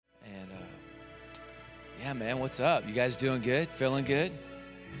Yeah, man, what's up? You guys doing good? Feeling good?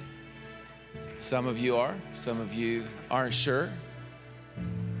 Some of you are. Some of you aren't sure.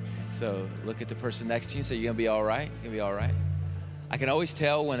 And so look at the person next to you and say, you're going to be all right? You're going to be all right? I can always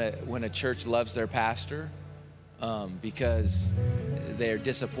tell when a church loves their pastor because they're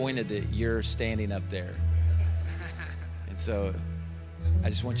disappointed that you're standing up there. And so I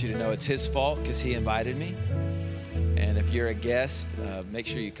just want you to know it's his fault because he invited me. And if you're a guest, make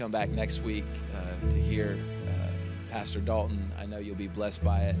sure you come back next week to hear Pastor Dalton. I know you'll be blessed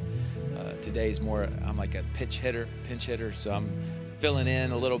by it. Today's more, I'm like a pinch hitter, so I'm filling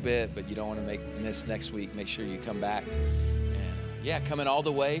in a little bit, but you don't want to miss next week. Make sure you come back. And coming all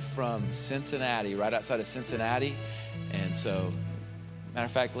the way from Cincinnati, right outside of Cincinnati. And so, matter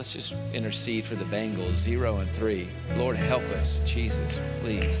of fact, let's just intercede for the Bengals, 0-3. Lord, help us, Jesus,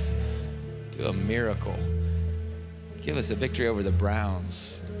 please. Do a miracle. Give us a victory over the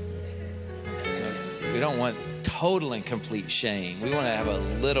Browns. We don't want total and complete shame. We want to have a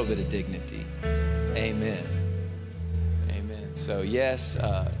little bit of dignity. Amen. Amen. So yes,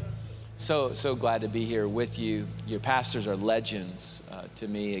 so glad to be here with you. Your pastors are legends to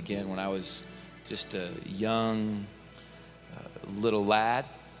me. Again, when I was just a young little lad,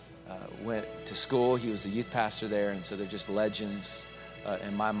 went to school. He was the youth pastor there, and so they're just legends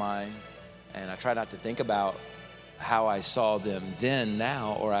in my mind. And I try not to think about how I saw them then,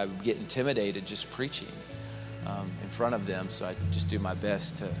 now, or I would get intimidated just preaching in front of them. So I just do my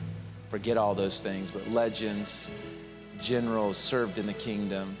best to forget all those things. But legends, generals, served in the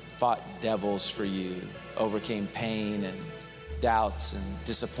kingdom, fought devils for you, overcame pain and doubts and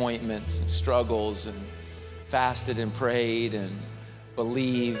disappointments and struggles, and fasted and prayed and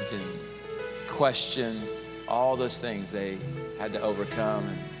believed and questioned. All those things they had to overcome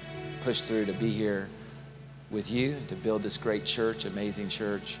and push through to be here with you, to build this great church, amazing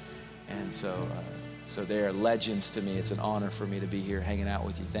church. And so they are legends to me. It's an honor for me to be here hanging out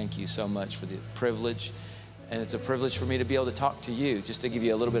with you. Thank you so much for the privilege. And it's a privilege for me to be able to talk to you. Just to give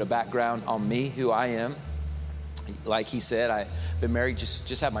you a little bit of background on me, who I am. Like he said, I've been married,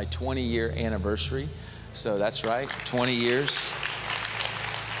 just had my 20-year anniversary. So that's right, 20 years.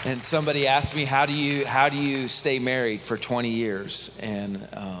 And somebody asked me, how do you stay married for 20 years? And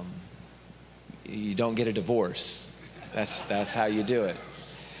you don't get a divorce. That's how you do it.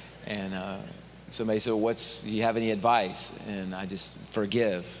 And somebody said, do you have any advice? And I just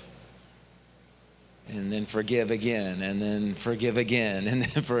forgive. And then forgive again, and then forgive again, and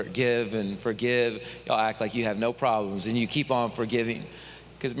then forgive and forgive. Y'all act like you have no problems, and you keep on forgiving,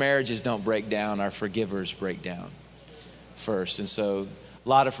 because marriages don't break down. Our forgivers break down first. And so a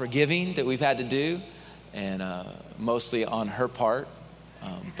lot of forgiving that we've had to do, and mostly on her part,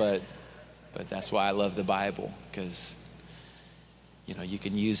 but that's why I love the Bible, because you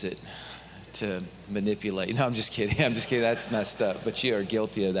can use it to manipulate. No, I'm just kidding. That's messed up. But you are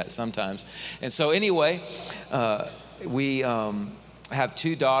guilty of that sometimes. And so anyway, we have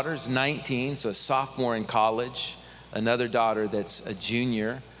two daughters, 19, so a sophomore in college, another daughter that's a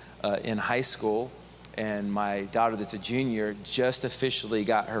junior in high school, and my daughter that's a junior just officially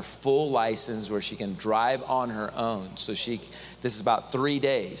got her full license where she can drive on her own. So this is about 3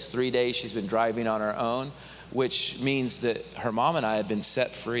 days. 3 days she's been driving on her own, which means that her mom and I have been set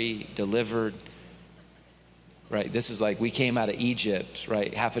free, delivered, right? This is like we came out of Egypt,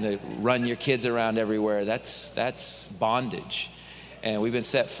 right? Having to run your kids around everywhere. That's bondage. And we've been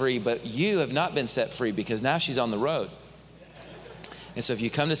set free, but you have not been set free, because now she's on the road. And so if you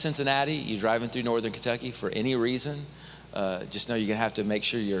come to Cincinnati, you're driving through Northern Kentucky for any reason, just know you're going to have to make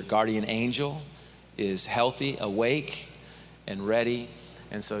sure your guardian angel is healthy, awake, and ready.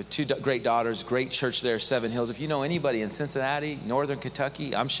 And so two great daughters, great church there, Seven Hills. If you know anybody in Cincinnati, Northern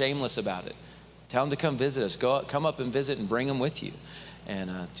Kentucky, I'm shameless about it. Tell them to come visit us. Come up and visit and bring them with you.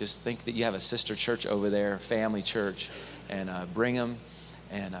 And just think that you have a sister church over there, family church, and bring them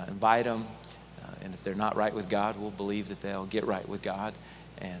and invite them. And if they're not right with God, we'll believe that they'll get right with God.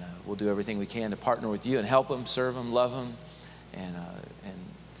 And we'll do everything we can to partner with you and help them, serve them, love them, and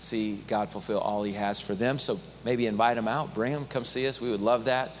see God fulfill all he has for them. So maybe invite them out, bring them, come see us. We would love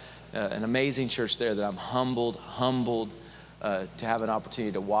that. An amazing church there that I'm humbled to have an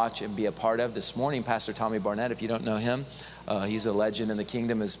opportunity to watch and be a part of. This morning, Pastor Tommy Barnett, if you don't know him, he's a legend in the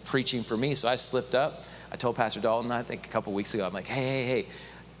kingdom, is preaching for me. So I slipped up. I told Pastor Dalton, I think a couple weeks ago, I'm like, hey,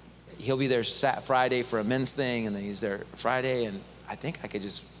 he'll be there Friday for a men's thing, and then he's there Friday, and I think I could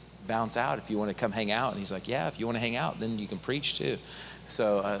just bounce out if you want to come hang out. And he's like, yeah, if you want to hang out, then you can preach too.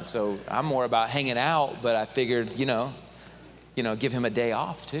 So I'm more about hanging out, but I figured, give him a day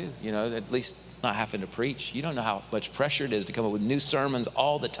off too, at least not having to preach. You don't know how much pressure it is to come up with new sermons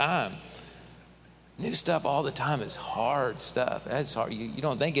all the time. New stuff all the time is hard stuff. That's hard. You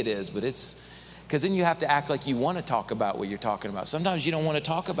don't think it is, but it's, because then you have to act like you want to talk about what you're talking about. Sometimes you don't want to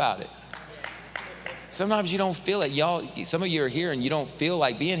talk about it. Sometimes you don't feel it. Y'all, some of you are here and you don't feel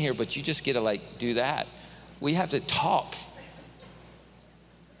like being here, but you just get to like do that. We have to talk.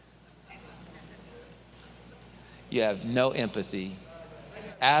 You have no empathy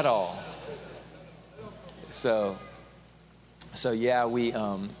at all. So yeah, we,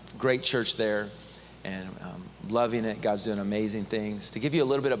 great church there. And loving it. God's doing amazing things. To give you a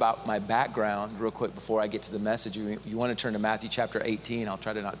little bit about my background real quick before I get to the message, you want to turn to Matthew chapter 18. I'll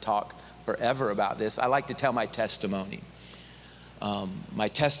try to not talk forever about this. I like to tell my testimony. My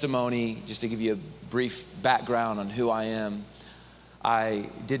testimony, just to give you a brief background on who I am, I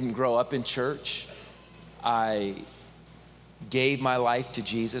didn't grow up in church. I gave my life to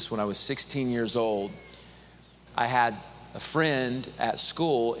Jesus when I was 16 years old. I had a friend at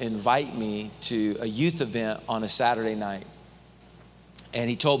school invite me to a youth event on a Saturday night. And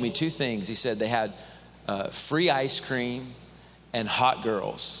he told me two things. He said they had free ice cream and hot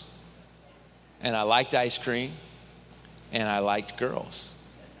girls. And I liked ice cream and I liked girls.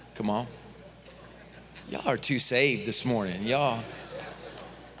 Come on. Y'all are too saved this morning, y'all.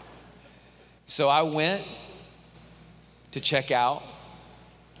 So I went to check out,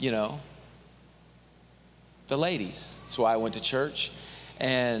 the ladies. That's why I went to church.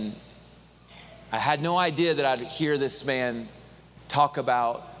 And I had no idea that I'd hear this man talk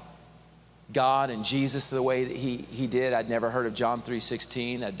about God and Jesus the way that he did. I'd never heard of John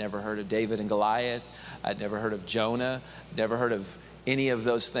 3:16. I'd never heard of David and Goliath. I'd never heard of Jonah. Never heard of any of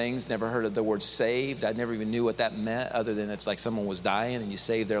those things. Never heard of the word saved. I never even knew what that meant, other than it's like someone was dying and you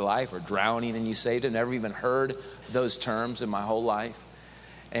saved their life, or drowning and you saved it. Never even heard those terms in my whole life.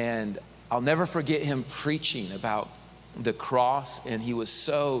 And I'll never forget him preaching about the cross, and he was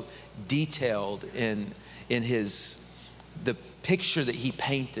so detailed in the picture that he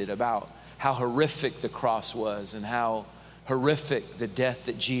painted about how horrific the cross was, and how horrific the death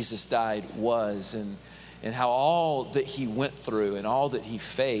that Jesus died was, and how all that he went through and all that he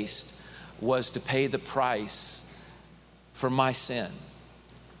faced was to pay the price for my sin.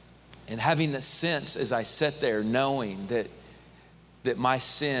 And having the sense, as I sat there knowing that my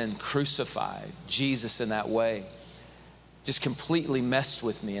sin crucified Jesus in that way, just completely messed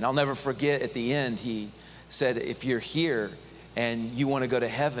with me. And I'll never forget, at the end, he said, if you're here and you want to go to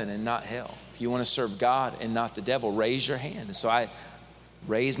heaven and not hell, if you want to serve God and not the devil, raise your hand. And so I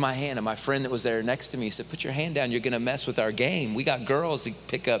raised my hand, and my friend that was there next to me said, put your hand down, you're going to mess with our game. We got girls to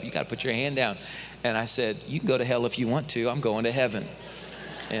pick up, you got to put your hand down. And I said, you can go to hell if you want to, I'm going to heaven.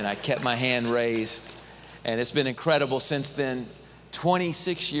 And I kept my hand raised, and it's been incredible since then.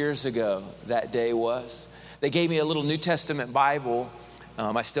 26 years ago, that day was. They gave me a little New Testament Bible.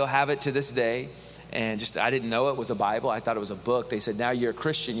 I still have it to this day. And I didn't know it was a Bible. I thought it was a book. They said, now you're a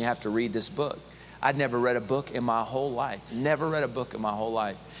Christian, you have to read this book. I'd never read a book in my whole life. Never read a book in my whole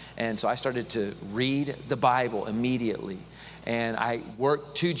life. And so I started to read the Bible immediately. And I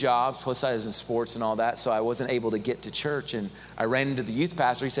worked 2 jobs, plus I was in sports and all that, so I wasn't able to get to church. And I ran into the youth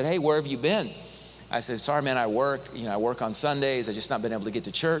pastor. He said, hey, where have you been? I said, sorry, man, I work on Sundays. I've just not been able to get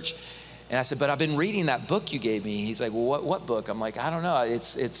to church. And I said, but I've been reading that book you gave me. He's like, well, what book? I'm like, I don't know.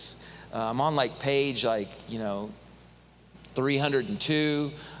 I'm on like page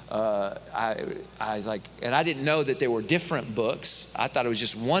 302. I was like, and I didn't know that there were different books. I thought it was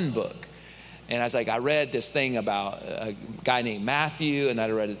just one book. And I was like, I read this thing about a guy named Matthew, and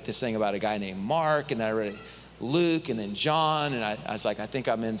I read this thing about a guy named Mark, and I read Luke, and then John. And I was like, I think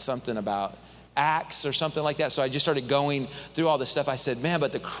I'm in something about Acts or something like that. So I just started going through all this stuff. I said, man,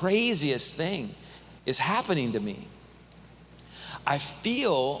 but the craziest thing is happening to me. I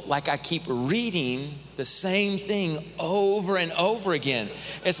feel like I keep reading the same thing over and over again.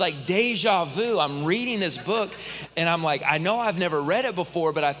 It's like deja vu. I'm reading this book and I'm like, I know I've never read it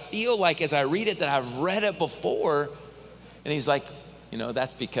before, but I feel like as I read it that I've read it before. And he's like,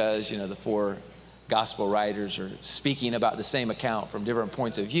 that's because, the 4 gospel writers are speaking about the same account from different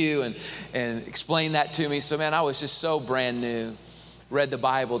points of view, and explain that to me. So man, I was just so brand new. Read the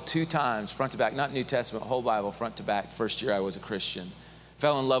Bible 2 times, front to back, not New Testament, whole Bible, front to back. First year I was a Christian.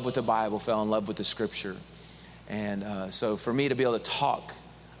 Fell in love with the Bible, fell in love with the scripture. And so for me to be able to talk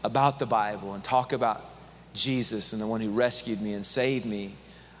about the Bible and talk about Jesus and the one who rescued me and saved me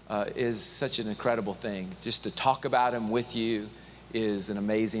is such an incredible thing. Just to talk about him with you is an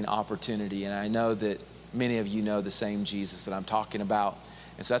amazing opportunity. And I know that many of you know the same Jesus that I'm talking about.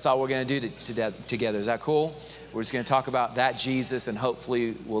 And so that's all we're going to do together. Is that cool? We're just going to talk about that Jesus, and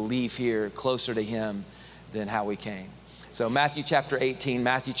hopefully we'll leave here closer to him than how we came. So Matthew chapter 18,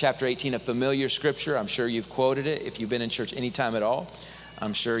 a familiar scripture. I'm sure you've quoted it. If you've been in church any time at all,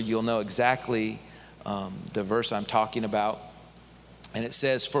 I'm sure you'll know exactly the verse I'm talking about. And it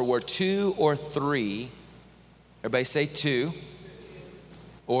says, for where two or three, everybody say two,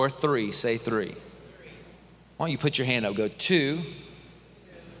 or three, say three. Why don't you put your hand up, go two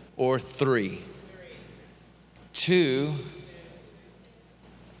or three. Two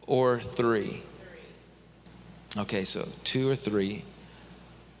or three. Okay, so two or three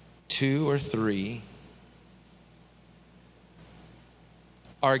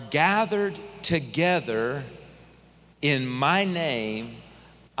are gathered together in my name,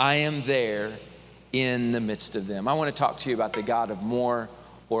 I am there in the midst of them. I want to talk to you about the God of more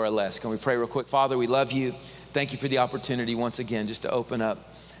or less. Can we pray real quick? Father, we love you. Thank you for the opportunity once again just to open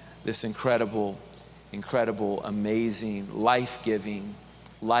up this incredible, amazing, life-giving,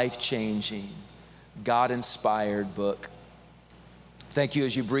 life-changing, God-inspired book. Thank you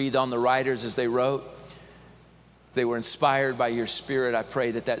as you breathed on the writers as they wrote. They were inspired by your Spirit. I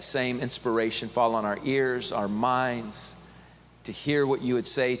pray that that same inspiration fall on our ears, our minds, to hear what you would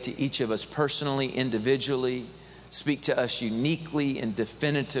say to each of us personally, individually. Speak to us uniquely and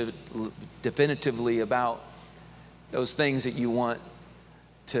definitively about those things that you want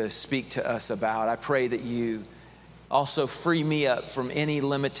to speak to us about. I pray that you also free me up from any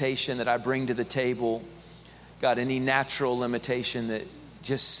limitation that I bring to the table. God, any natural limitation that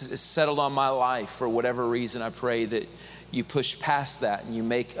just is settled on my life for whatever reason, I pray that you push past that and you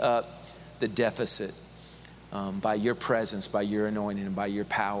make up the deficit by your presence, by your anointing, and by your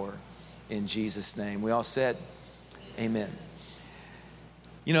power. In Jesus' name. We all said, amen.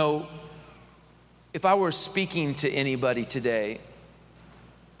 You know, if I were speaking to anybody today,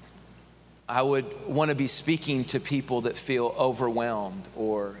 I would want to be speaking to people that feel overwhelmed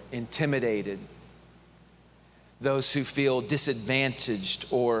or intimidated, those who feel disadvantaged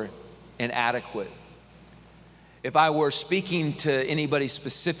or inadequate. If I were speaking to anybody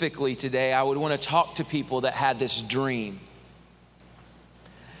specifically today, I would want to talk to people that had this dream.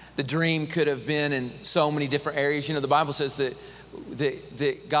 The dream could have been in so many different areas. You know, the Bible says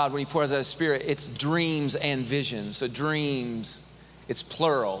that God, when he pours out his Spirit, it's dreams and visions. So dreams, it's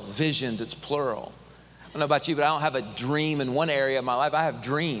plural. Visions, it's plural. I don't know about you, but I don't have a dream in one area of my life. I have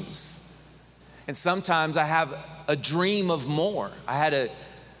dreams. And sometimes I have a dream of more. I had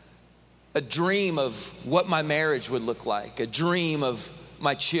a dream of what my marriage would look like, a dream of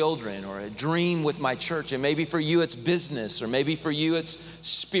my children, or a dream with my church. And maybe for you it's business, or maybe for you it's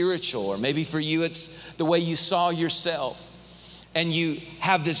spiritual, or maybe for you it's the way you saw yourself. And you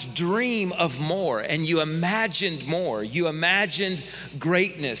have this dream of more, and you imagined more. You imagined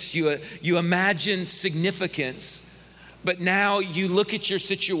greatness. You imagined significance. But now you look at your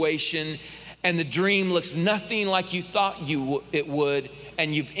situation and the dream looks nothing like you thought it would,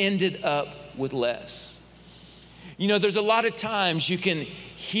 and you've ended up with less. You know, there's a lot of times you can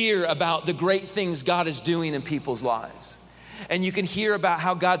hear about the great things God is doing in people's lives. And you can hear about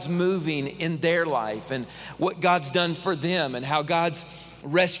how God's moving in their life and what God's done for them and how God's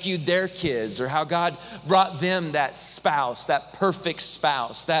rescued their kids, or how God brought them that spouse, that perfect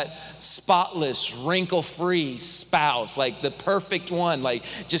spouse, that spotless, wrinkle-free spouse, like the perfect one, like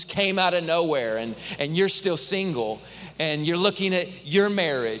just came out of nowhere, and you're still single. And you're looking at your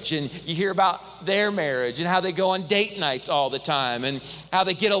marriage, and you hear about their marriage and how they go on date nights all the time, and how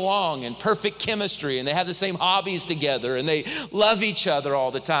they get along, and perfect chemistry, and they have the same hobbies together, and they love each other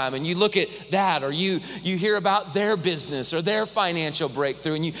all the time. And you look at that, or you hear about their business or their financial breakthrough,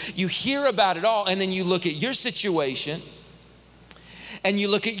 and you hear about it all. And then you look at your situation and you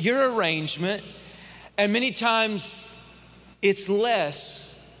look at your arrangement, and many times it's less.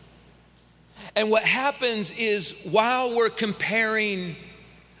 And what happens is, while we're comparing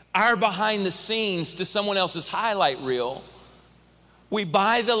our behind the scenes to someone else's highlight reel, we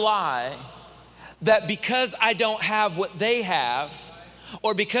buy the lie that because I don't have what they have,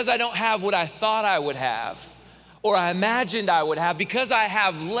 or because I don't have what I thought I would have, or I imagined I would have, because I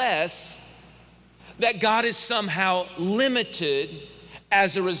have less, that God is somehow limited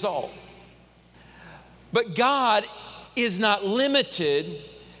as a result. But God is not limited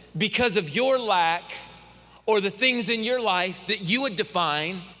because of your lack or the things in your life that you would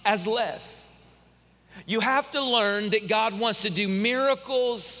define as less. You have to learn that God wants to do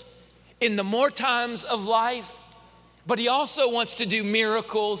miracles in the more times of life, but he also wants to do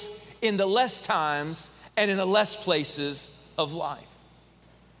miracles in the less times and in the less places of life.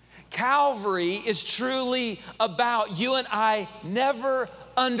 Calvary is truly about you and I never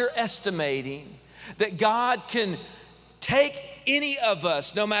underestimating that God can Take any of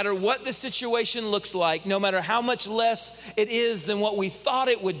us, no matter what the situation looks like, no matter how much less it is than what we thought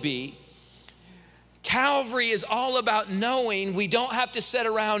it would be. Calvary is all about knowing we don't have to sit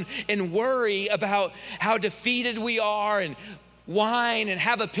around and worry about how defeated we are and whine and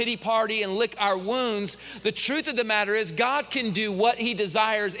have a pity party and lick our wounds. The truth of the matter is God can do what he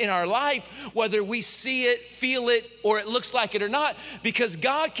desires in our life, whether we see it, feel it, or it looks like it or not, because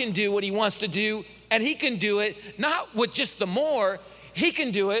God can do what he wants to do, and he can do it not with just the more, he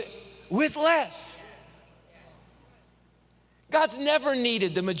can do it with less. God's never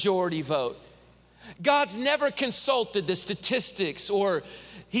needed the majority vote. God's never consulted the statistics, or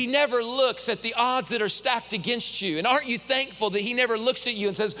he never looks at the odds that are stacked against you. And aren't you thankful that he never looks at you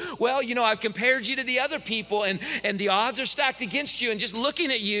and says, well, I've compared you to the other people and the odds are stacked against you. And just looking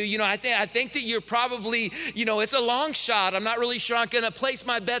at you, I think that you're probably, it's a long shot. I'm not really sure I'm going to place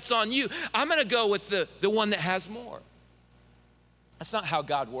my bets on you. I'm going to go with the one that has more. That's not how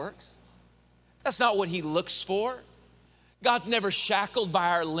God works. That's not what he looks for. God's never shackled by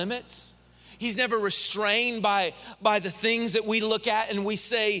our limits. He's never restrained by the things that we look at and we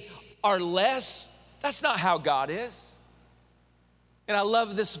say are less. That's not how God is. And I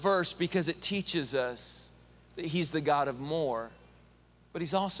love this verse because it teaches us that he's the God of more, but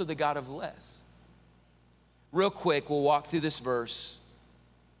he's also the God of less. Real quick, we'll walk through this verse.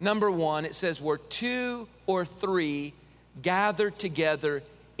 Number 1, it says, where 2 or 3 gathered together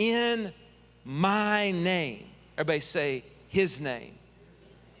in my name. Everybody say his name.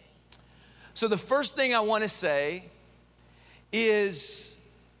 So the first thing I want to say is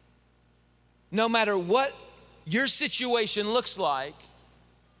no matter what your situation looks like,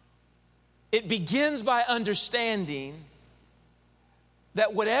 it begins by understanding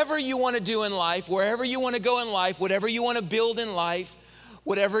that whatever you want to do in life, wherever you want to go in life, whatever you want to build in life,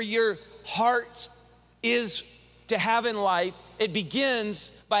 whatever your heart is to have in life, it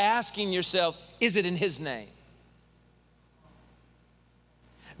begins by asking yourself, is it in his name?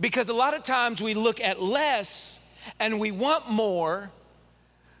 Because a lot of times we look at less and we want more,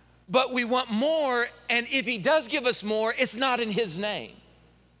 but we want more, and if he does give us more, it's not in his name.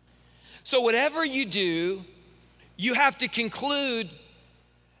 So whatever you do, you have to conclude,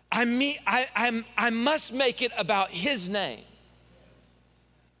 I must make it about his name.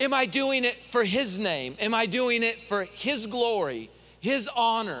 Am I doing it for his name? Am I doing it for his glory, his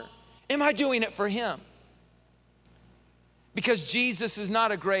honor? Am I doing it for him? Because Jesus is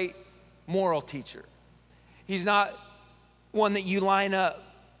not a great moral teacher. He's not one that you line up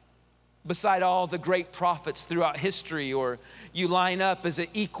beside all the great prophets throughout history, or you line up as an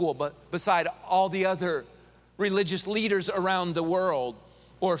equal but beside all the other religious leaders around the world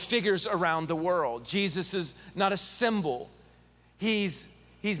or figures around the world. Jesus is not a symbol. He's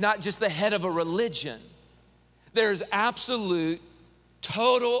not just the head of a religion. There's absolute,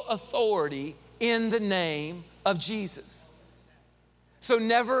 total authority in the name of Jesus. So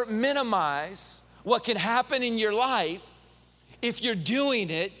never minimize what can happen in your life if you're doing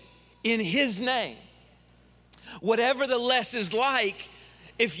it in his name. Whatever the less is like,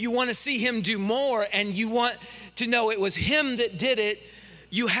 if you want to see him do more and you want to know it was him that did it,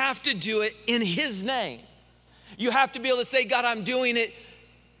 you have to do it in his name. You have to be able to say, God, I'm doing it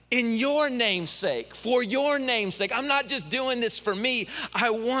in your name's sake, for your name's sake. I'm not just doing this for me. I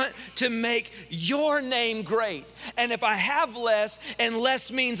want to make your name great. And if I have less, and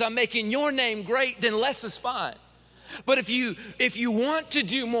less means I'm making your name great, then less is fine. But if you want to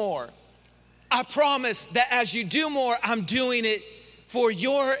do more, I promise that as you do more, I'm doing it for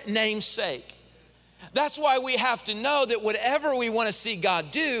your name's sake. That's why we have to know that whatever we want to see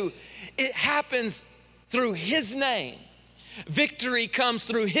God do, it happens through his name. Victory comes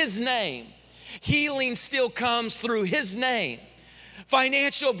through his name. Healing still comes through his name.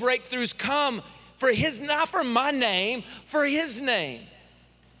 Financial breakthroughs come for his, not for my name, for his name.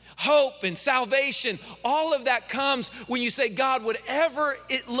 Hope and salvation, all of that comes when you say, God, whatever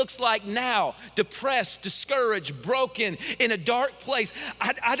it looks like now, depressed, discouraged, broken, in a dark place,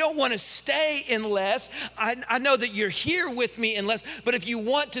 I don't want to stay in less. I know that you're here with me in less, but if you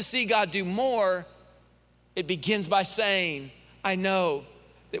want to see God do more, it begins by saying, I know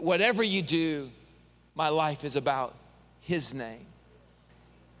that whatever you do, my life is about his name.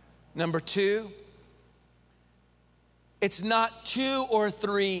 Number 2, it's not 2 or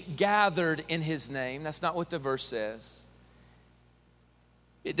 3 gathered in his name. That's not what the verse says.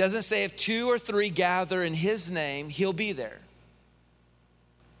 It doesn't say if 2 or 3 gather in his name, he'll be there.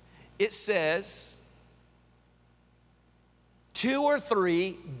 It says 2 or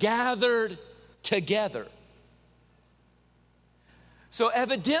 3 gathered together. So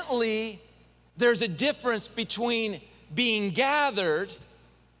evidently, there's a difference between being gathered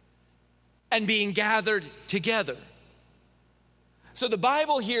and being gathered together. So the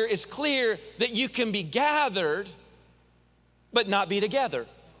Bible here is clear that you can be gathered but not be together.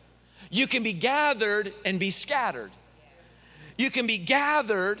 You can be gathered and be scattered. You can be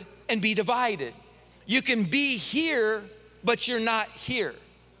gathered and be divided. You can be here but you're not here.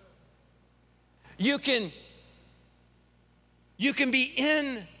 You can be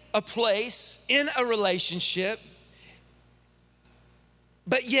in a place, in a relationship,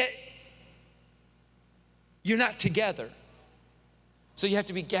 but yet you're not together. So you have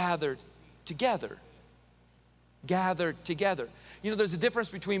to be gathered together. Gathered together. You know, there's a difference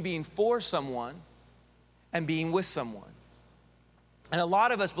between being for someone and being with someone. And a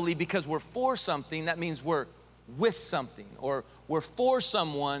lot of us believe because we're for something, that means we're with something. Or we're for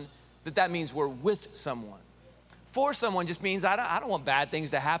someone, that means we're with someone. For someone just means I don't want bad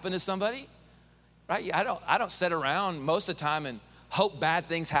things to happen to somebody, right? I don't sit around most of the time and hope bad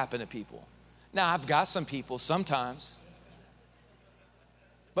things happen to people. Now, I've got some people sometimes,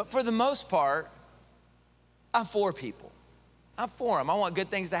 but for the most part, I'm for people. I'm for them. I want good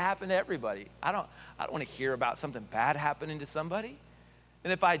things to happen to everybody. I don't want to hear about something bad happening to somebody.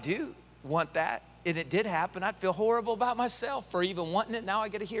 And if I do want that, and it did happen, I'd feel horrible about myself for even wanting it. Now I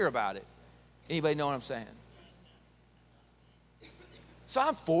get to hear about it. Anybody know what I'm saying? So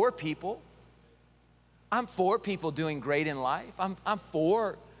I'm for people. I'm for people doing great in life. I'm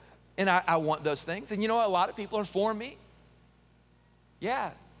for, and I want those things. And you know what? A lot of people are for me.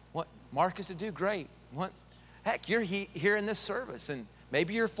 Yeah, want Marcus to do great. Heck, you're here in this service, and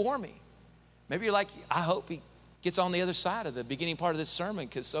maybe you're for me. Maybe you're like, I hope he gets on the other side of the beginning part of this sermon,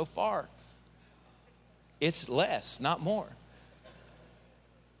 because so far, it's less, not more.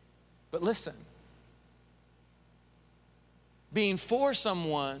 But listen, being for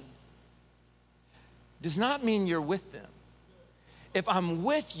someone does not mean you're with them. If I'm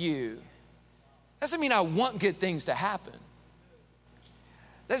with you, doesn't mean I want good things to happen.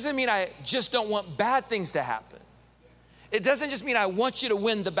 Doesn't mean I just don't want bad things to happen. It doesn't just mean I want you to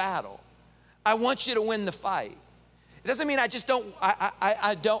win the battle. I want you to win the fight. It doesn't mean I just don't,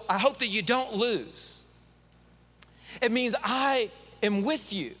 I hope that you don't lose. It means I am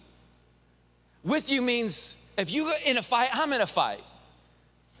with you. With you means if you're in a fight, I'm in a fight.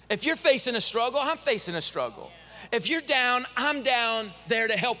 If you're facing a struggle, I'm facing a struggle. If you're down, I'm down there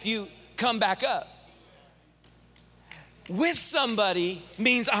to help you come back up. With somebody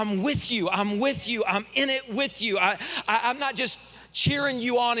means I'm with you. I'm with you. I'm in it with you. I'm not just cheering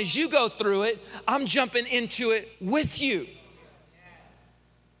you on as you go through it. I'm jumping into it with you.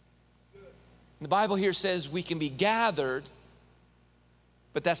 The Bible here says we can be gathered,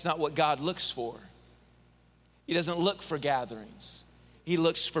 but that's not what God looks for. He doesn't look for gatherings. He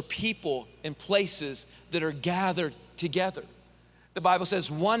looks for people and places that are gathered together. The Bible says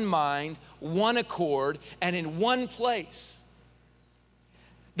one mind, one accord, and in one place.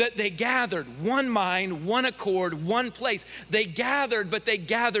 That they gathered, one mind, one accord, one place. They gathered, but they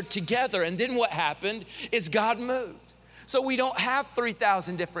gathered together. And then what happened is God moved. So we don't have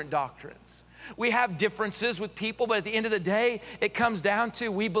 3,000 different doctrines. We have differences with people, but at the end of the day, it comes down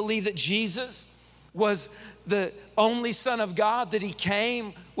to we believe that Jesus was the only Son of God, that he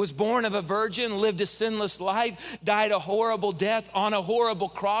came, was born of a virgin, lived a sinless life, died a horrible death on a horrible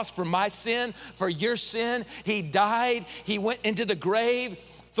cross for my sin, for your sin. He died, he went into the grave.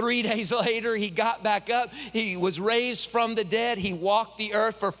 3 days later, he got back up. He was raised from the dead. He walked the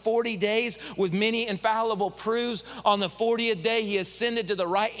earth for 40 days with many infallible proofs. On the 40th day, he ascended to the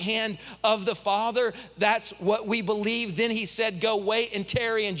right hand of the Father. That's what we believe. Then he said, go wait and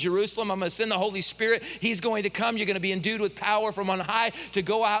tarry in Jerusalem. I'm going to send the Holy Spirit. He's going to come. You're going to be endued with power from on high to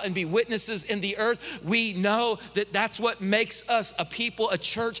go out and be witnesses in the earth. We know that that's what makes us a people, a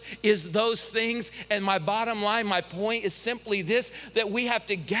church, is those things. And my bottom line, my point is simply this, that we have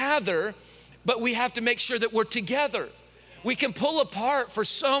to gather, but we have to make sure that we're together. We can pull apart for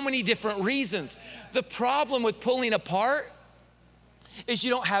so many different reasons. The problem with pulling apart is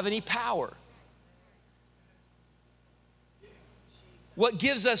you don't have any power. What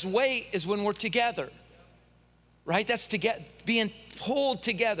gives us weight is when we're together, right? That's being pulled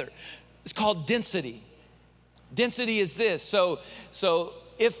together. It's called density. Density is this. So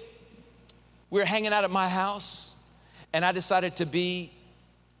if we're hanging out at my house and I decided to be,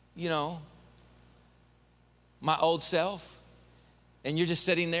 my old self, and you're just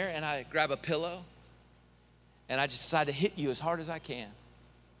sitting there and I grab a pillow and I just decide to hit you as hard as I can.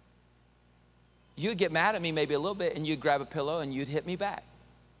 You'd get mad at me maybe a little bit and you'd grab a pillow and you'd hit me back.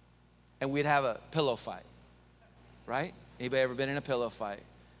 And we'd have a pillow fight, right? Anybody ever been in a pillow fight?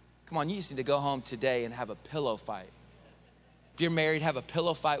 Come on, you just need to go home today and have a pillow fight. If you're married, have a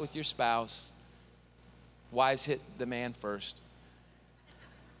pillow fight with your spouse. Wives hit the man first.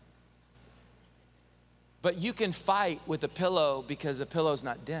 But you can fight with a pillow because a pillow's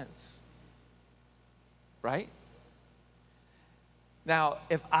not dense, right? Now,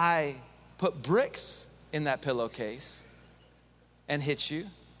 if I put bricks in that pillowcase and hit you,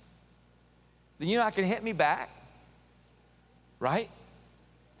 then you're not gonna hit me back, right?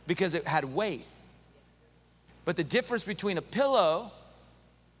 Because it had weight. But the difference between a pillow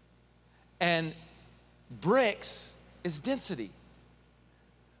and bricks is density.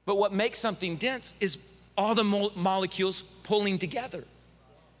 But what makes something dense is all the molecules pulling together.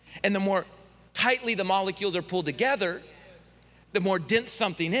 And the more tightly the molecules are pulled together, the more dense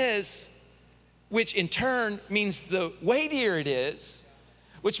something is, which in turn means the weightier it is,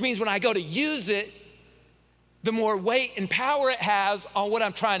 which means when I go to use it, the more weight and power it has on what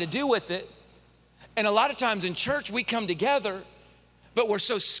I'm trying to do with it. And a lot of times in church, we come together, but we're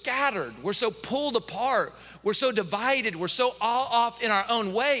so scattered, we're so pulled apart, we're so divided, we're so all off in our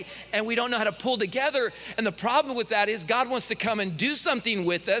own way, and we don't know how to pull together. And the problem with that is God wants to come and do something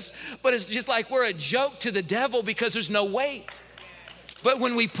with us, but it's just like we're a joke to the devil because there's no weight. But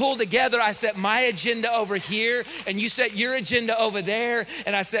when we pull together, I set my agenda over here, and you set your agenda over there,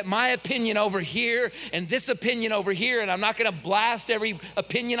 and I set my opinion over here, and this opinion over here, and I'm not gonna blast every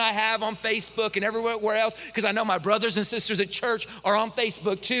opinion I have on Facebook and everywhere else, because I know my brothers and sisters at church are on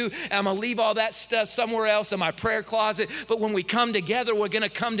Facebook too, and I'm gonna leave all that stuff somewhere else in my prayer closet. But when we come together, we're gonna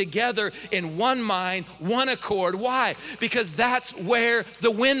come together in one mind, one accord. Why? Because that's where the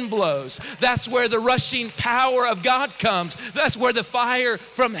wind blows. That's where the rushing power of God comes. That's where the fire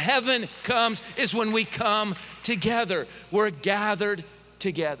from heaven comes, is when we come together. We're gathered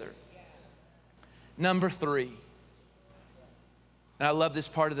together. Number 3, and I love this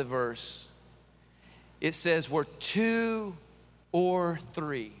part of the verse. It says, where 2 or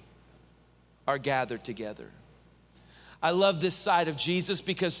 3 are gathered together. I love this side of Jesus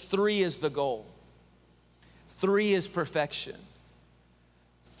because 3 is the goal. 3 is perfection.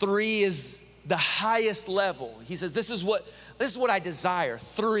 3 is the highest level. He says, this is what I desire,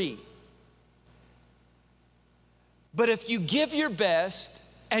 3. But if you give your best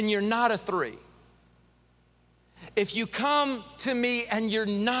and you're not a 3, if you come to me and you're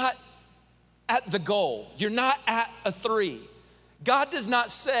not at the goal, you're not at a 3, God does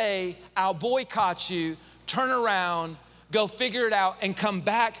not say, I'll boycott you, turn around, go figure it out, and come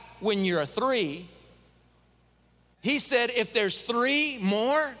back when you're a 3. He said, if there's 3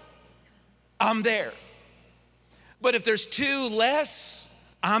 more, I'm there. But if there's 2 less,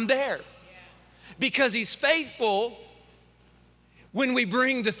 I'm there. Because he's faithful when we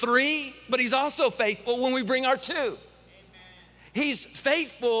bring the 3, but he's also faithful when we bring our 2. Amen. He's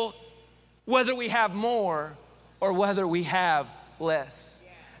faithful whether we have more or whether we have less.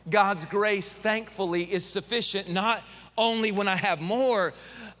 God's grace, thankfully, is sufficient not only when I have more,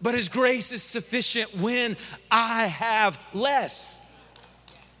 but his grace is sufficient when I have less.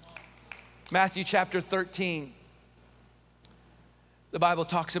 Matthew chapter 13, the Bible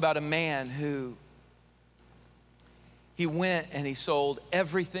talks about a man who he went and he sold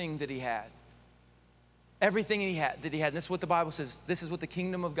everything that he had. Everything that he had. And this is what the Bible says. This is what the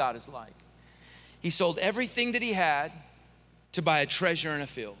kingdom of God is like. He sold everything that he had to buy a treasure in a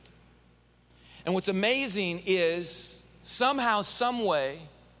field. And what's amazing is somehow, some way,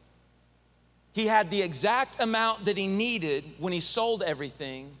 he had the exact amount that he needed when he sold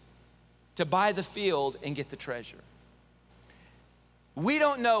everything to buy the field and get the treasure. We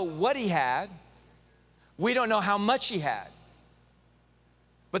don't know what he had. We don't know how much he had.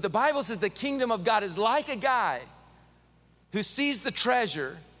 But the Bible says the kingdom of God is like a guy who sees the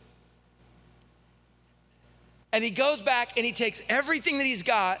treasure and he goes back and he takes everything that he's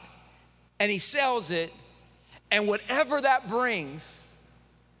got and he sells it, and whatever that brings,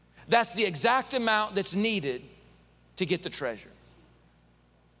 that's the exact amount that's needed to get the treasure.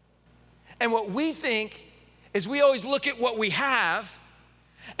 And what we think is we always look at what we have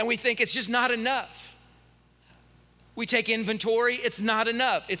and we think it's just not enough. We take inventory, it's not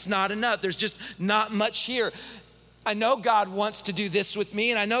enough. It's not enough. There's just not much here. I know God wants to do this with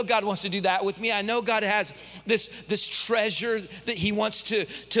me, and I know God wants to do that with me. I know God has this treasure that he wants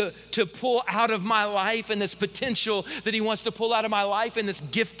to pull out of my life, and this potential that he wants to pull out of my life, and this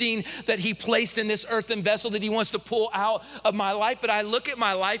gifting that he placed in this earthen vessel that he wants to pull out of my life. But I look at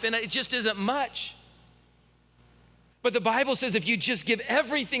my life and it just isn't much. But the Bible says if you just give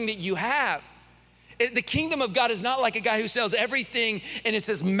everything that you have, the kingdom of God is not like a guy who sells everything and it's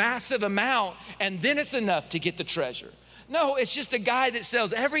this massive amount and then it's enough to get the treasure. No, it's just a guy that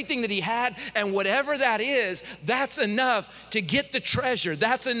sells everything that he had, and whatever that is, that's enough to get the treasure.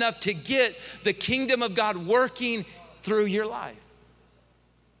 That's enough to get the kingdom of God working through your life.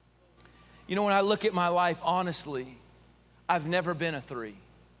 You know, when I look at my life, honestly, I've never been a 3.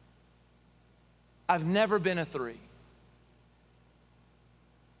 I've never been a 3.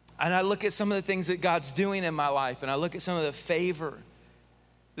 And I look at some of the things that God's doing in my life, and I look at some of the favor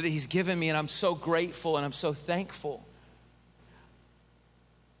that he's given me, and I'm so grateful and I'm so thankful.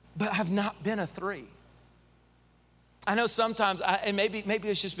 But I've not been a 3. I know sometimes, and maybe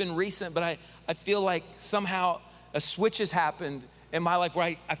it's just been recent, but I feel like somehow a switch has happened in my life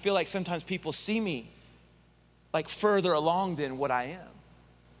where I feel like sometimes people see me like further along than what I am,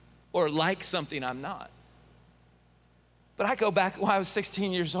 or like something I'm not. But I go back when I was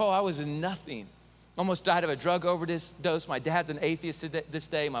 16 years old, I was in nothing. Almost died of a drug overdose. My dad's an atheist to this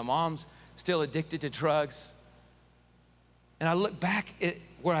day. My mom's still addicted to drugs. And I look back at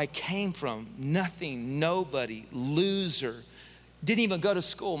where I came from, nothing, nobody, loser. Didn't even go to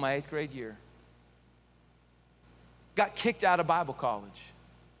school my 8th grade year. Got kicked out of Bible college.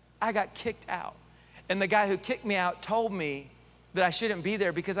 I got kicked out. And the guy who kicked me out told me that I shouldn't be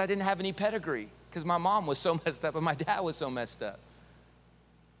there because I didn't have any pedigree, because my mom was so messed up and my dad was so messed up.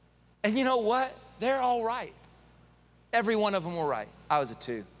 And you know what? They're all right. Every one of them were right. I was a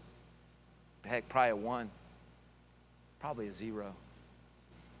 2. Heck, probably a 1. Probably a 0.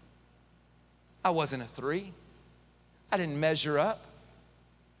 I wasn't a 3. I didn't measure up.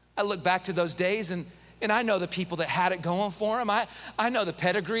 I look back to those days and I know the people that had it going for them. I know the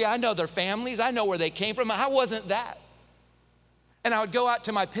pedigree. I know their families. I know where they came from. I wasn't that. And I would go out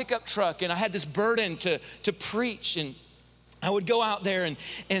to my pickup truck and I had this burden to preach, and I would go out there and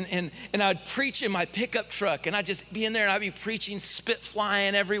I would preach in my pickup truck, and I'd just be in there and I'd be preaching, spit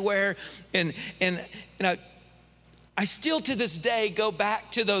flying everywhere. And I still to this day go back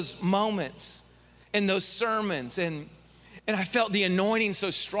to those moments and those sermons, and I felt the anointing so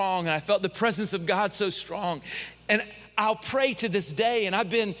strong, and I felt the presence of God so strong. And I'll pray to this day, and I've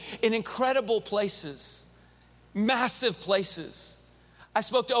been in incredible places, massive places. I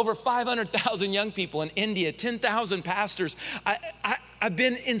spoke to over 500,000 young people in India, 10,000 pastors. I've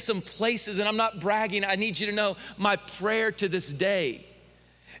been in some places, and I'm not bragging. I need you to know my prayer to this day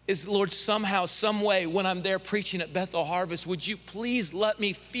is, Lord, somehow, some way, when I'm there preaching at Bethel Harvest, would you please let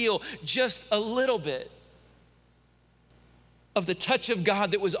me feel just a little bit of the touch of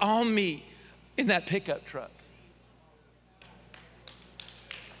God that was on me in that pickup truck.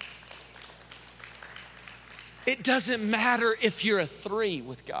 It doesn't matter if you're a 3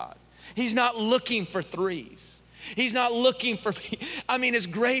 with God. He's not looking for 3s. He's not looking for, it's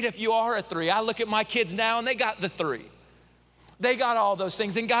great if you are a 3. I look at my kids now and they got the 3. They got all those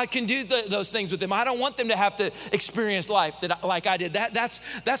things, and God can do those things with them. I don't want them to have to experience life like I did.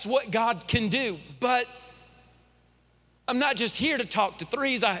 That's what God can do. But I'm not just here to talk to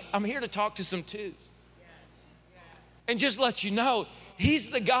 3s. I'm here to talk to some 2s. And just let you know,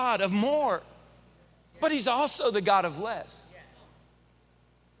 he's the God of more, but he's also the God of less.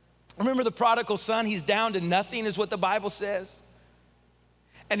 Remember the prodigal son? He's down to nothing is what the Bible says.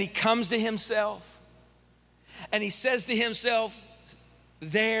 And he comes to himself. And he says to himself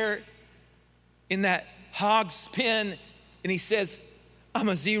there in that hog's pen, and he says, I'm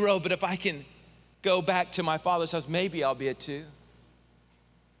a 0, but if I can go back to my father's house, maybe I'll be a 2.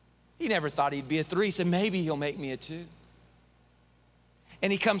 He never thought he'd be a 3. He said, maybe he'll make me a 2.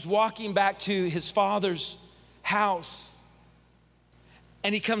 And he comes walking back to his father's house.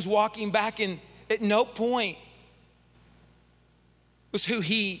 And he comes walking back, and at no point was who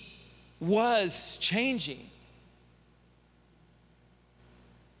he was changing.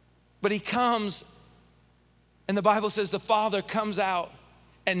 But he comes, and the Bible says the father comes out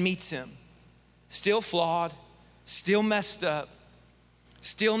and meets him. Still flawed, still messed up,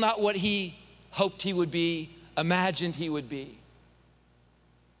 still not what he hoped he would be, imagined he would be.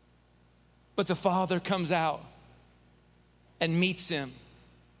 But the father comes out and meets him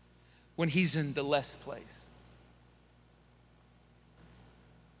when he's in the less place.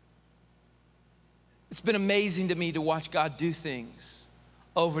 It's been amazing to me to watch God do things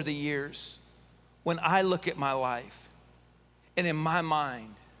over the years when I look at my life and in my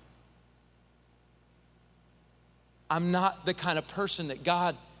mind, I'm not the kind of person that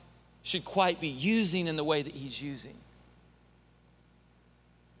God should quite be using in the way that he's using.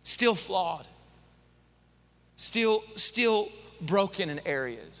 Still flawed, still broken in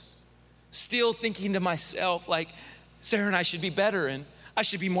areas, still thinking to myself like, Sarah and I should be better, and I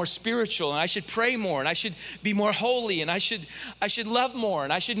should be more spiritual, and I should pray more, and I should be more holy, and I should love more,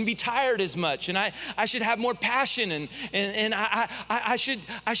 and I shouldn't be tired as much, and I should have more passion, and I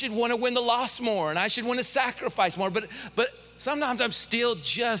should want to win the lost more, and I should want to sacrifice more. But sometimes I'm still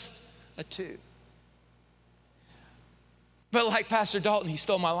just a 2. But like Pastor Dalton, he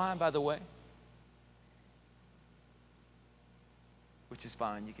stole my line, by the way. Which is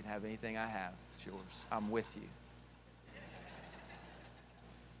fine. You can have anything I have. It's yours. I'm with you.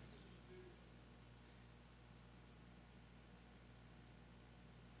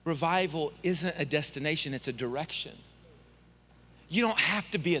 Revival isn't a destination, it's a direction. You don't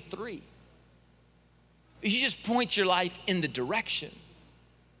have to be a 3. You just point your life in the direction.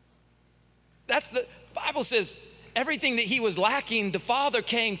 The Bible says everything that he was lacking, the Father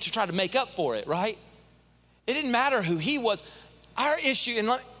came to try to make up for it, right? It didn't matter who he was. Our issue, and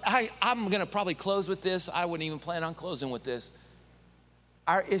I'm gonna probably close with this. I wouldn't even plan on closing with this.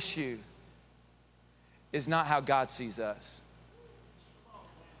 Our issue is not how God sees us.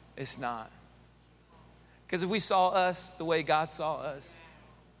 It's not. Because if we saw us the way God saw us,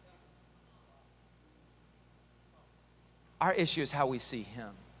 our issue is how we see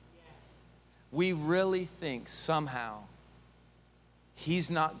him. We really think somehow he's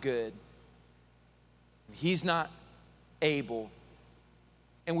not good, he's not able.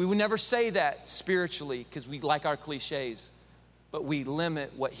 And we would never say that spiritually because we like our cliches, but we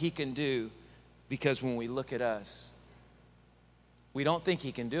limit what he can do because when we look at us, we don't think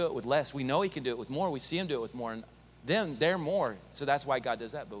he can do it with less. We know he can do it with more. We see him do it with more. And then they're more. So that's why God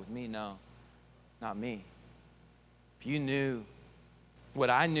does that. But with me, no, not me. If you knew what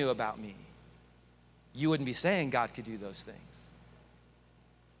I knew about me, you wouldn't be saying God could do those things.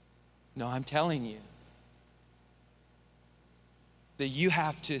 No, I'm telling you that you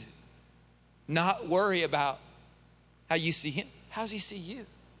have to not worry about how you see him. How does he see you?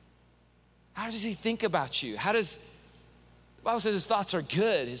 How does he think about you? The Bible says his thoughts are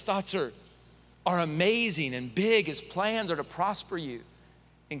good. His thoughts are amazing and big. His plans are to prosper you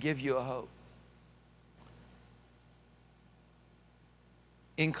and give you a hope.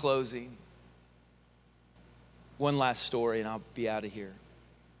 In closing, one last story and I'll be out of here.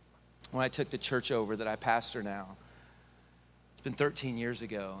 When I took the church over that I pastor now, it's been 13 years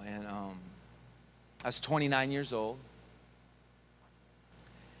ago, and I was 29 years old,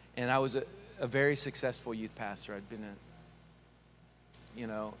 and I was a very successful youth pastor. I'd been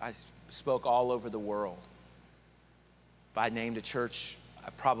I spoke all over the world. If I named a church, I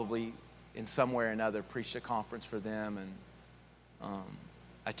probably, in some way or another, preached a conference for them. And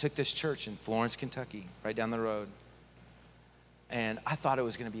I took this church in Florence, Kentucky, right down the road. And I thought it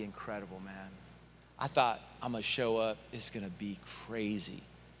was going to be incredible, man. I thought, I'm going to show up. It's going to be crazy.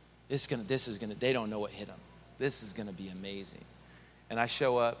 They don't know what hit them. This is going to be amazing. And I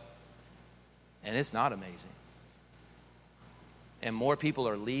show up, and it's not amazing. And more people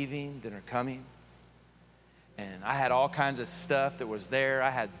are leaving than are coming. And I had all kinds of stuff that was there. I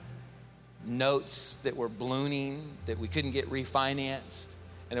had notes that were ballooning that we couldn't get refinanced.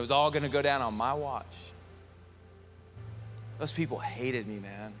 And it was all going to go down on my watch. Those people hated me,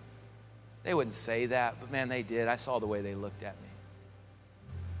 man. They wouldn't say that, but man, they did. I saw the way they looked at me.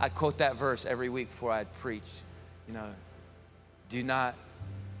 I'd quote that verse every week before I'd preach. Do not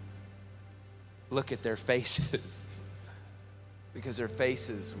look at their faces because their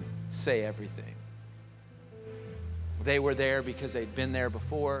faces say everything. They were there because they'd been there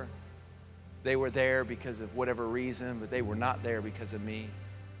before. They were there because of whatever reason, but they were not there because of me.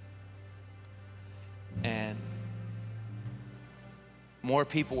 And more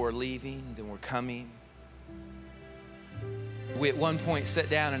people were leaving than were coming. We at one point sat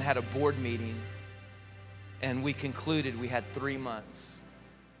down and had a board meeting, and we concluded we had 3 months.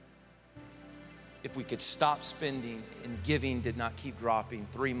 If we could stop spending and giving did not keep dropping,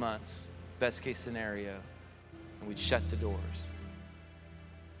 3 months, best case scenario, and we'd shut the doors.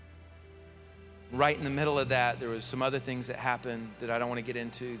 Right in the middle of that, there was some other things that happened that I don't want to get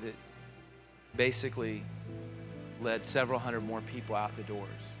into that basically led several hundred more people out the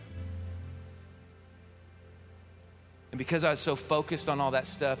doors. And because I was so focused on all that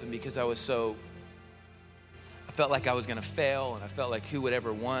stuff, and because I felt like I was gonna fail, and I felt like who would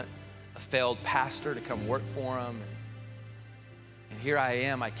ever want a failed pastor to come work for them. And here I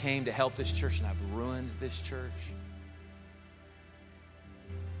am, I came to help this church, and I've ruined this church.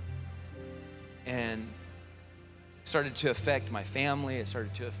 And it started to affect my family, it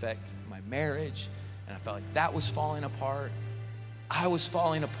started to affect my marriage, and I felt like that was falling apart. I was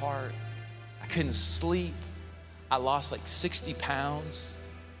falling apart. I couldn't sleep. I lost like 60 pounds.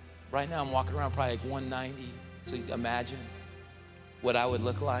 Right now I'm walking around probably like 190, so you imagine. what I would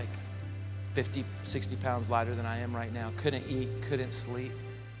look like, 50, 60 pounds lighter than I am right now. Couldn't eat, couldn't sleep,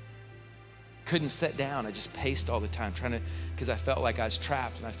 couldn't sit down. I just paced all the time because I felt like I was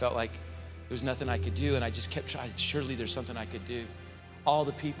trapped and I felt like there was nothing I could do, and I just kept trying, surely there's something I could do. All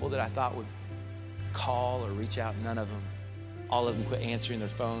the people that I thought would call or reach out, none of them. All of them quit answering their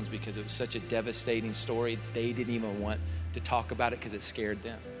phones because it was such a devastating story. They didn't even want to talk about it because it scared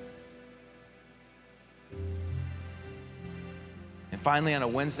them. And finally, on a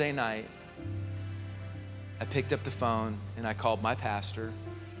Wednesday night, I picked up the phone and I called my pastor.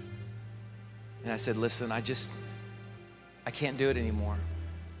 And I said, listen, I can't do it anymore.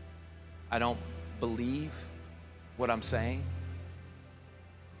 I don't believe what I'm saying.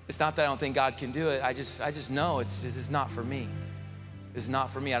 It's not that I don't think God can do it. I just know it's not for me. It's not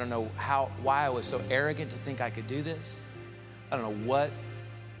for me. I don't know why I was so arrogant to think I could do this. I don't know what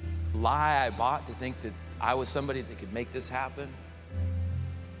lie I bought to think that I was somebody that could make this happen.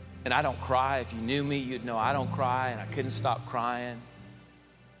 And I don't cry. If you knew me, you'd know I don't cry, and I couldn't stop crying.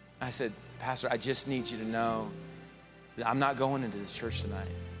 I said, Pastor, I just need you to know that I'm not going into this church tonight.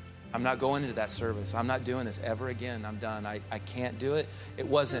 I'm not going into that service. I'm not doing this ever again. I'm done. I can't do it. It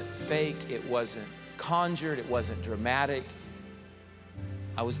wasn't fake. It wasn't conjured. It wasn't dramatic.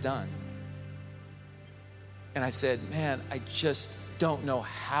 I was done. And I said, man, I just don't know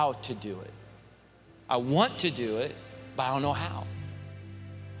how to do it. I want to do it, but I don't know how.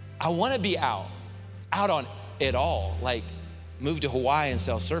 I want to be out on it all, like move to Hawaii and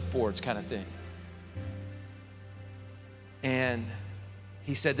sell surfboards kind of thing. And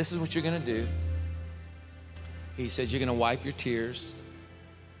he said, this is what you're going to do. He said, you're going to wipe your tears.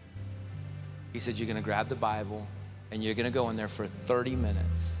 He said, you're going to grab the Bible and you're going to go in there for 30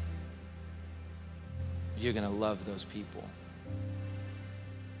 minutes. You're going to love those people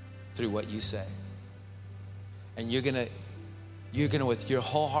through what you say. And you're going to, with your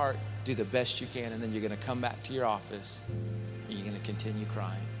whole heart, do the best you can, and then you're going to come back to your office and you're going to continue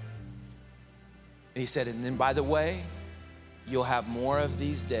crying. And he said, and then by the way, you'll have more of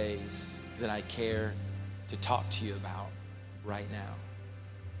these days than I care to talk to you about right now.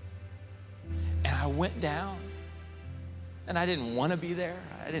 And I went down, and I didn't want to be there.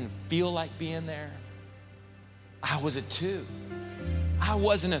 I didn't feel like being there. I was a 2. I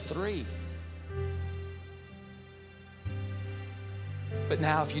wasn't a 3. But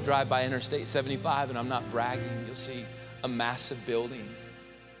now if you drive by Interstate 75, and I'm not bragging, you'll see a massive building,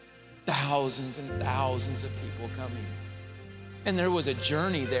 thousands and thousands of people coming. And there was a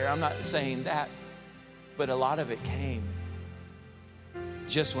journey there. I'm not saying that, but a lot of it came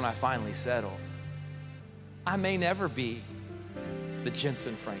just when I finally settled. I may never be the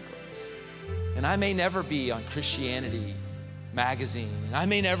Jensen Franklins, and I may never be on Christianity magazine, and I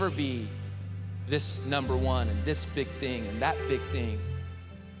may never be this number one and this big thing and that big thing.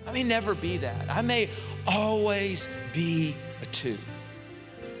 I may never be that. I may always be a 2.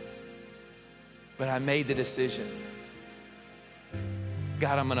 But I made the decision,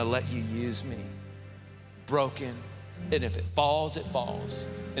 God, I'm gonna let you use me, broken. And if it falls, it falls.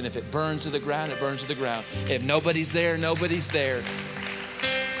 And if it burns to the ground, it burns to the ground. If nobody's there, nobody's there.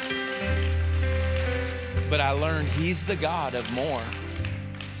 But I learned he's the God of more.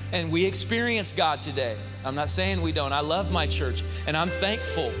 And we experience God today. I'm not saying we don't. I love my church and I'm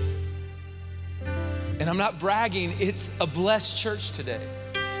thankful. And I'm not bragging, it's a blessed church today.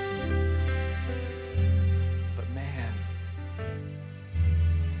 But man,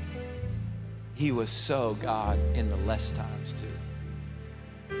 he was so God in the less times too.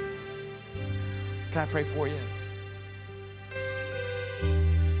 Can I pray for you?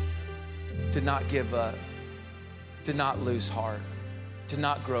 To not give up, to not lose heart, to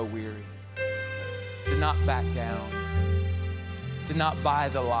not grow weary, to not back down, to not buy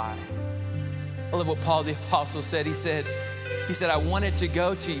the lie. I love what Paul the Apostle said. He said, I wanted to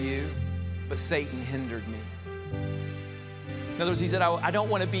go to you, but Satan hindered me. In other words, he said, I don't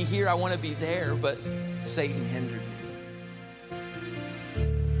want to be here, I want to be there, but Satan hindered me.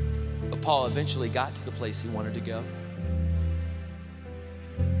 But Paul eventually got to the place he wanted to go.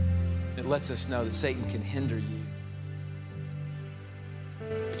 It lets us know that Satan can hinder you,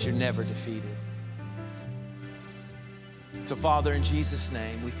 but you're never defeated. So Father, in Jesus'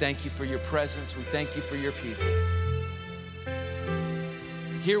 name, we thank you for your presence. We thank you for your people.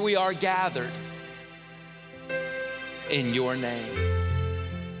 Here we are gathered in your name.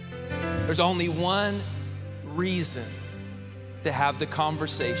 There's only one reason to have the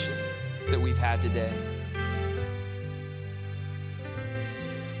conversation that we've had today.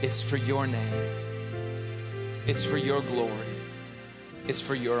 It's for your name. It's for your glory. It's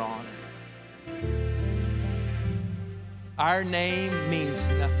for your honor. Our name means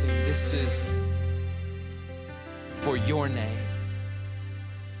nothing. This is for your name.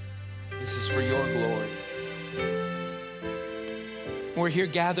 This is for your glory. We're here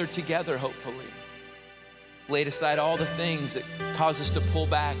gathered together, hopefully. Laid aside all the things that cause us to pull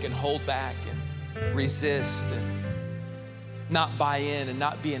back and hold back and resist and not buy in and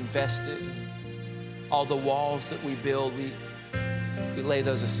not be invested. All the walls that we build, we lay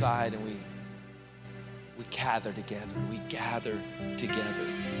those aside and we gather together. We gather together.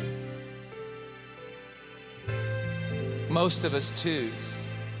 Most of us twos,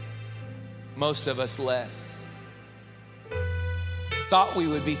 most of us less. Thought we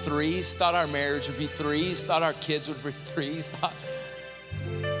would be threes, thought our marriage would be threes, thought our kids would be threes,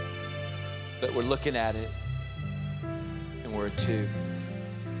 but we're looking at it and we're a two.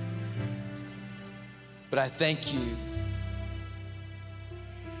 But I thank you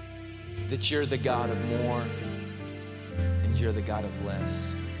that you're the God of more and you're the God of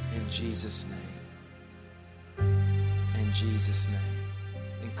less. In Jesus' name. In Jesus' name.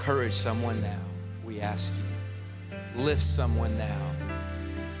 Encourage someone now, we ask you. Lift someone now,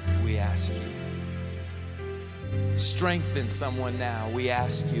 we ask you. Strengthen someone now, we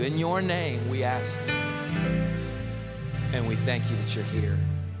ask you. In your name, we ask you. And we thank you that you're here.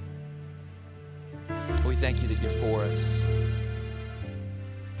 We thank you that you're for us.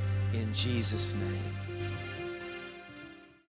 In Jesus' name.